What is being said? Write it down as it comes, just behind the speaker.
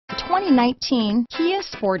2019 Kia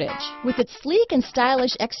Sportage. With its sleek and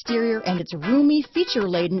stylish exterior and its roomy,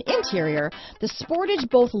 feature-laden interior, the Sportage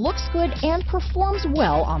both looks good and performs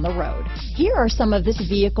well on the road. Here are some of this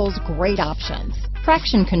vehicle's great options: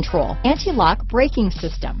 traction control, anti-lock braking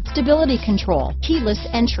system, stability control, keyless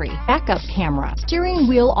entry, backup camera, steering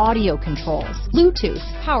wheel audio controls, Bluetooth,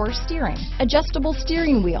 power steering, adjustable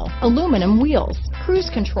steering wheel, aluminum wheels, cruise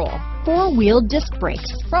control, four-wheel disc brakes,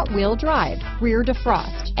 front-wheel drive, rear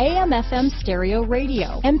defrost, AM/FM stereo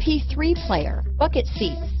radio, MP3 player, bucket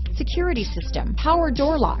seats, security system, power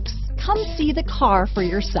door locks. Come see the car for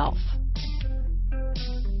yourself.